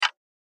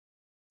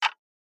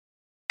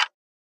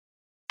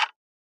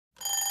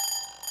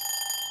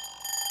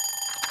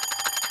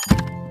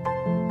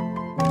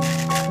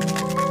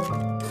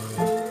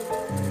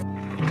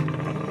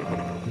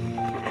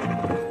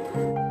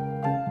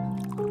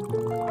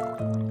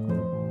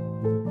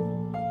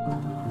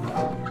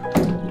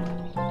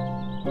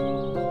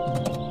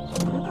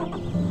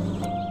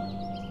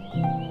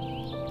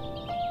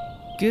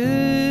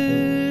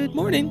Good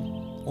morning,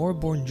 or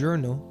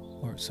buongiorno,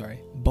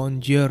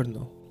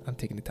 buongiorno. I'm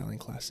taking Italian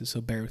classes,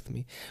 so bear with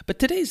me. But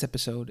today's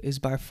episode is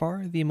by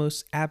far the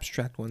most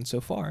abstract one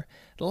so far.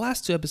 The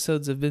last two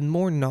episodes have been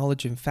more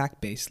knowledge and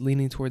fact-based,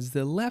 leaning towards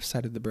the left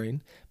side of the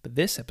brain, but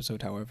this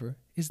episode, however,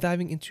 is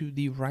diving into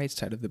the right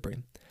side of the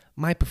brain,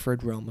 my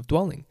preferred realm of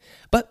dwelling.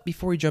 But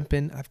before we jump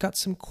in, I've got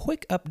some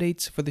quick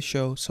updates for the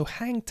show, so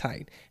hang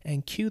tight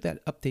and cue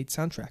that update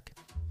soundtrack.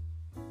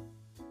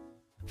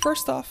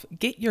 First off,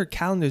 get your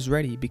calendars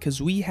ready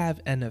because we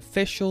have an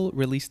official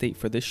release date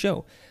for this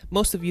show.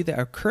 Most of you that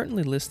are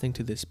currently listening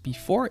to this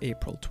before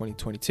April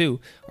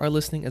 2022 are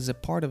listening as a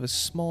part of a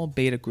small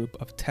beta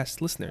group of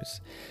test listeners.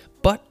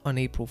 But on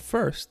April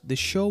 1st, the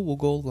show will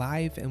go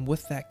live, and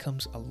with that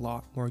comes a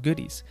lot more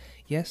goodies.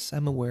 Yes,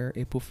 I'm aware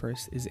April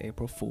 1st is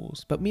April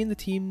Fool's, but me and the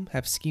team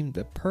have schemed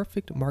the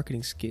perfect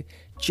marketing skit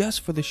just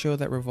for the show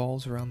that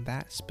revolves around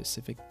that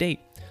specific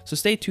date. So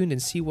stay tuned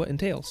and see what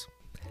entails.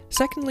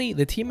 Secondly,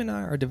 the team and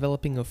I are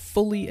developing a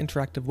fully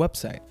interactive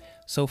website.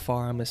 So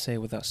far, I must say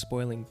without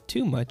spoiling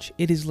too much,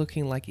 it is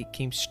looking like it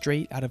came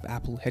straight out of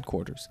Apple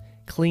headquarters.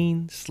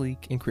 Clean,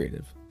 sleek, and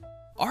creative.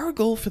 Our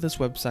goal for this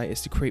website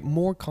is to create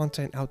more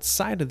content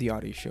outside of the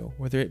audio show,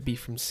 whether it be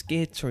from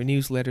skits or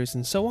newsletters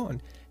and so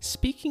on.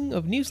 Speaking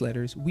of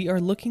newsletters, we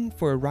are looking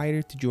for a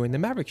writer to join the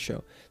Maverick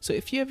Show. So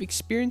if you have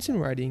experience in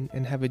writing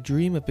and have a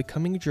dream of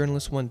becoming a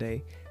journalist one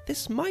day,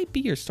 this might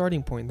be your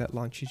starting point that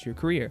launches your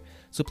career.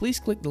 So please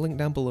click the link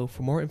down below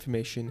for more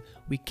information.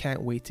 We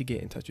can't wait to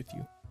get in touch with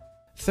you.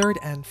 Third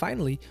and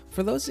finally,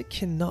 for those that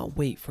cannot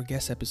wait for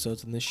guest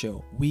episodes on this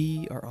show,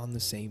 we are on the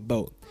same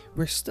boat.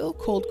 We're still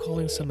cold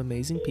calling some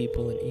amazing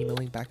people and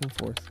emailing back and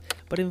forth,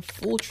 but in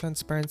full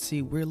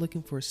transparency, we're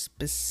looking for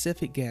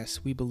specific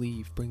guests we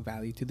believe bring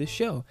value to this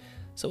show.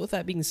 So with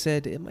that being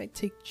said, it might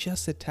take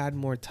just a tad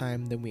more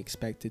time than we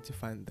expected to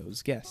find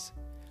those guests.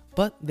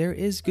 But there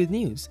is good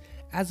news.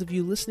 As of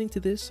you listening to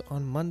this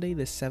on Monday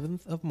the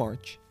 7th of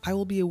March, I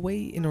will be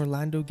away in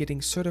Orlando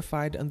getting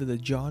certified under the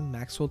John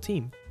Maxwell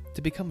team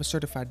to become a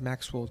certified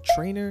Maxwell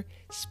trainer,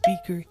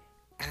 speaker,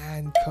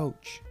 and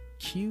coach.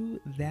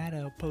 Cue that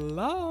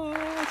applause.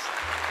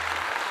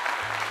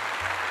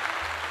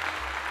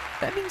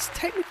 That means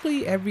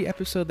technically every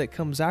episode that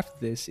comes after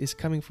this is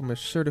coming from a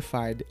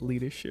certified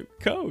leadership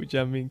coach.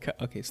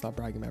 Okay, stop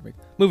bragging, Maverick.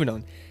 Moving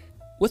on.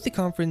 With the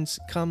conference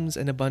comes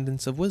an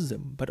abundance of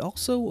wisdom, but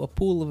also a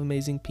pool of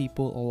amazing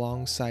people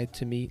alongside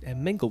to meet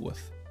and mingle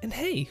with. And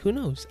hey, who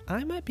knows,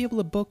 I might be able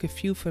to book a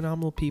few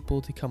phenomenal people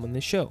to come on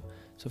this show,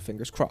 so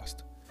fingers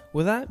crossed.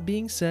 With that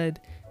being said,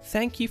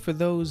 thank you for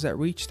those that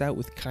reached out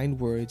with kind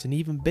words, and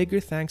even bigger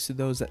thanks to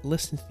those that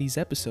listen to these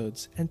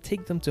episodes and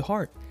take them to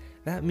heart.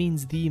 That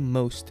means the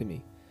most to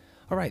me.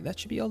 Alright, that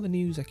should be all the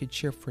news I could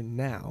share for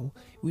now.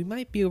 We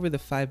might be over the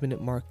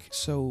 5-minute mark,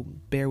 so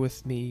bear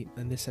with me,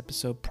 and this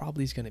episode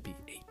probably is going to be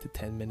 8 to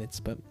 10 minutes,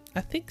 but I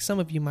think some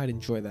of you might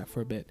enjoy that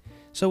for a bit.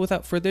 So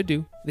without further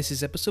ado, this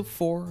is episode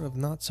 4 of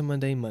Not So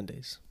Mundane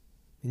Mondays.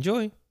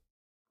 Enjoy!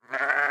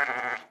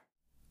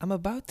 I'm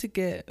about to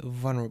get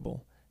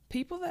vulnerable.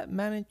 People that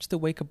manage to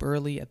wake up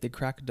early at the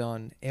crack of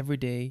dawn every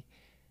day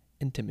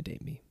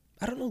intimidate me.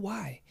 I don't know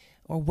why,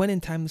 or when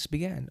in time this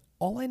began.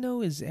 All I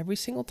know is every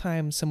single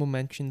time someone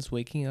mentions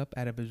waking up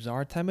at a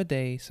bizarre time of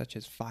day, such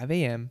as 5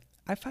 a.m.,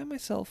 I find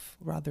myself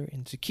rather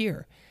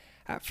insecure.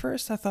 At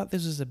first, I thought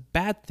this was a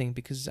bad thing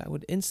because I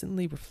would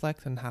instantly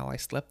reflect on how I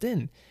slept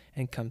in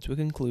and come to a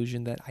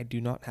conclusion that I do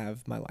not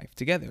have my life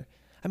together.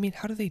 I mean,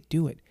 how do they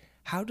do it?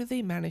 How do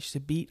they manage to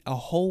beat a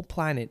whole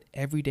planet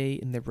every day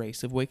in the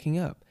race of waking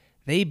up?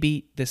 They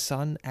beat the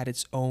sun at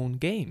its own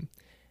game.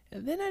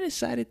 And then I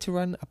decided to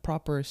run a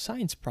proper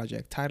science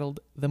project titled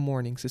The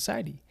Morning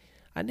Society.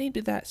 I named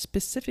it that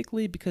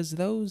specifically because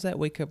those that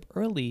wake up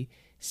early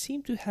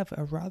seem to have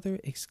a rather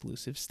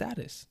exclusive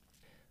status.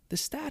 The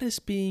status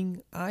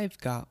being, I've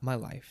got my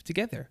life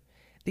together.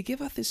 They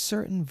give out this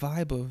certain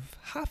vibe of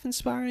half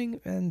inspiring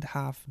and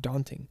half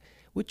daunting,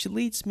 which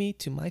leads me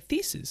to my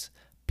thesis.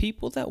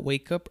 People that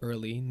wake up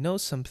early know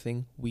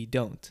something we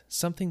don't,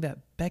 something that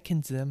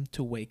beckons them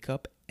to wake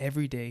up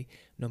every day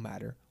no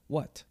matter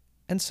what.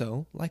 And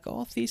so, like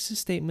all thesis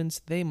statements,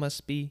 they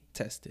must be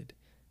tested.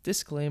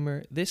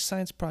 Disclaimer, this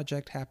science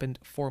project happened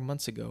 4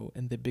 months ago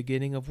in the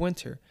beginning of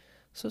winter,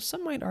 so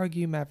some might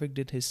argue Maverick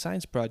did his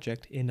science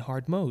project in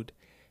hard mode.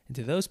 And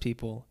to those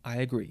people, I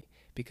agree,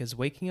 because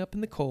waking up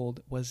in the cold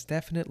was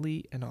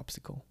definitely an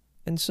obstacle.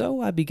 And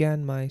so I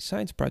began my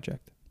science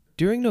project.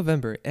 During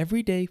November,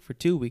 every day for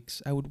 2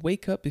 weeks, I would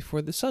wake up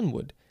before the sun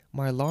would.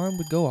 My alarm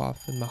would go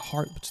off and my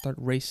heart would start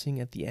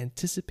racing at the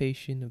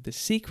anticipation of the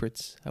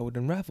secrets I would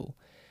unravel.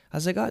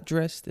 As I got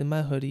dressed in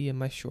my hoodie and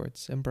my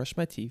shorts and brushed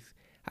my teeth,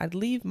 I'd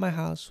leave my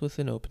house with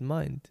an open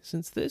mind,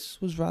 since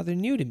this was rather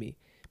new to me,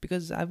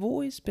 because I've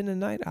always been a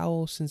night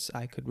owl since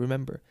I could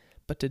remember.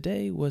 But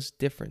today was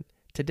different.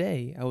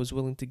 Today, I was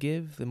willing to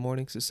give the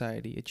Morning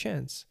Society a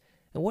chance.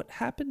 And what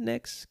happened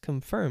next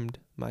confirmed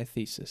my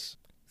thesis.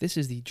 This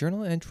is the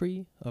journal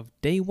entry of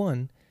day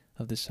 1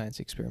 of the science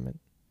experiment.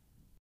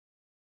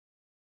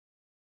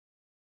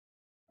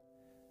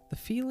 The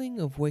feeling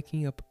of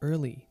waking up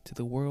early to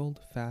the world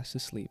fast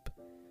asleep,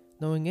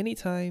 knowing any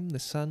time the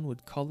sun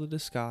would color the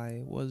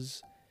sky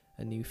was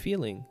a new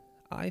feeling.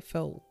 I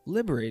felt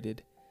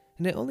liberated,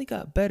 and it only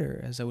got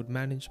better as I would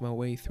manage my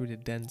way through the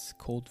dense,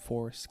 cold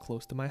forest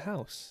close to my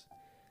house.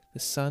 The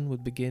sun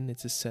would begin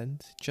its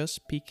ascent,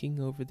 just peeking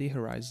over the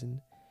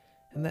horizon,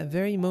 and that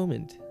very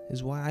moment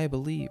is why I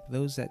believe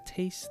those that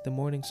taste the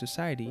morning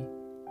society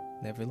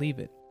never leave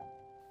it.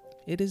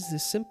 It is the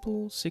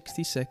simple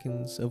 60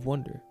 seconds of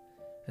wonder,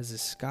 as the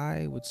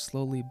sky would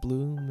slowly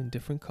bloom in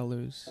different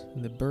colors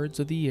and the birds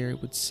of the air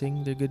would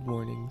sing their good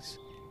mornings,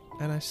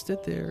 and I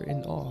stood there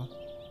in awe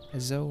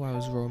as though I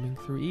was roaming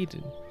through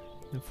Eden,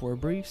 and for a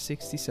brief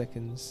 60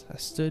 seconds I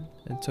stood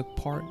and took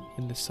part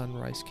in the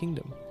Sunrise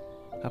Kingdom,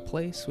 a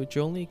place which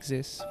only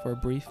exists for a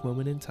brief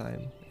moment in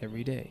time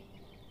every day,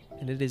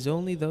 and it is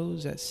only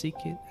those that seek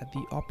it at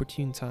the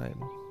opportune time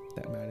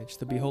that manage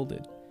to behold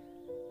it.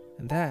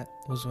 And that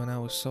was when I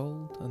was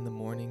sold on the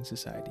Morning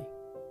Society.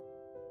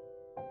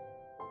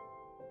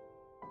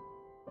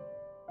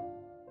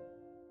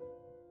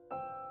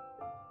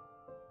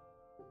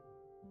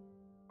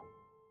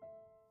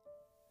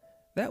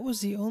 That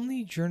was the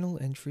only journal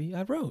entry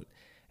I wrote,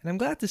 and I'm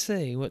glad to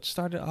say what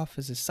started off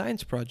as a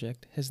science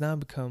project has now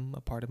become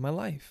a part of my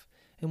life.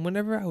 And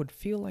whenever I would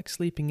feel like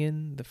sleeping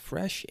in, the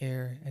fresh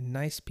air and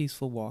nice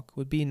peaceful walk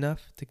would be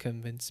enough to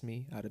convince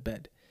me out of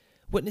bed.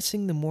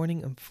 Witnessing the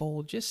morning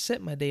unfold just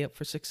set my day up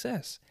for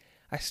success.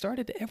 I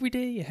started every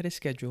day ahead of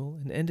schedule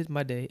and ended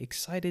my day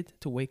excited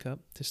to wake up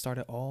to start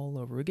it all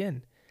over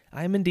again.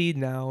 I am indeed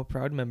now a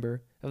proud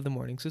member of the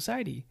Morning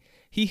Society.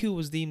 He who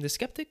was deemed a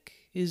skeptic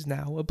is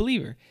now a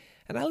believer.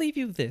 And I leave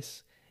you with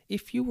this.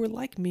 If you were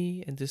like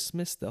me and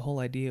dismissed the whole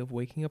idea of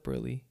waking up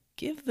early,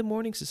 give the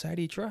Morning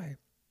Society a try.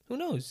 Who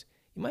knows?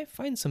 You might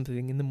find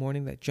something in the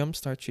morning that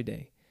jumpstarts your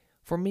day.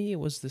 For me, it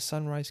was the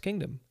Sunrise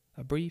Kingdom,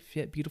 a brief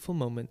yet beautiful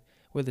moment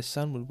where the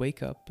sun would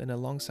wake up and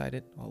alongside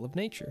it all of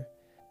nature.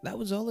 That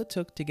was all it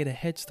took to get a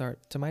head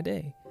start to my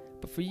day.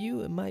 But for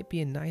you, it might be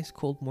a nice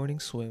cold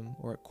morning swim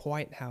or a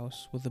quiet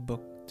house with a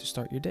book to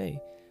start your day.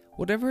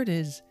 Whatever it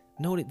is,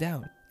 note it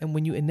down. And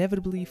when you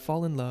inevitably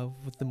fall in love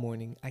with the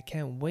morning, I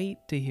can't wait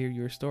to hear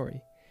your story.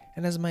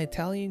 And as my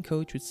Italian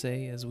coach would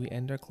say as we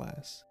end our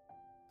class,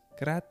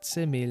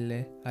 grazie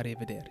mille,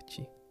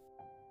 arrivederci.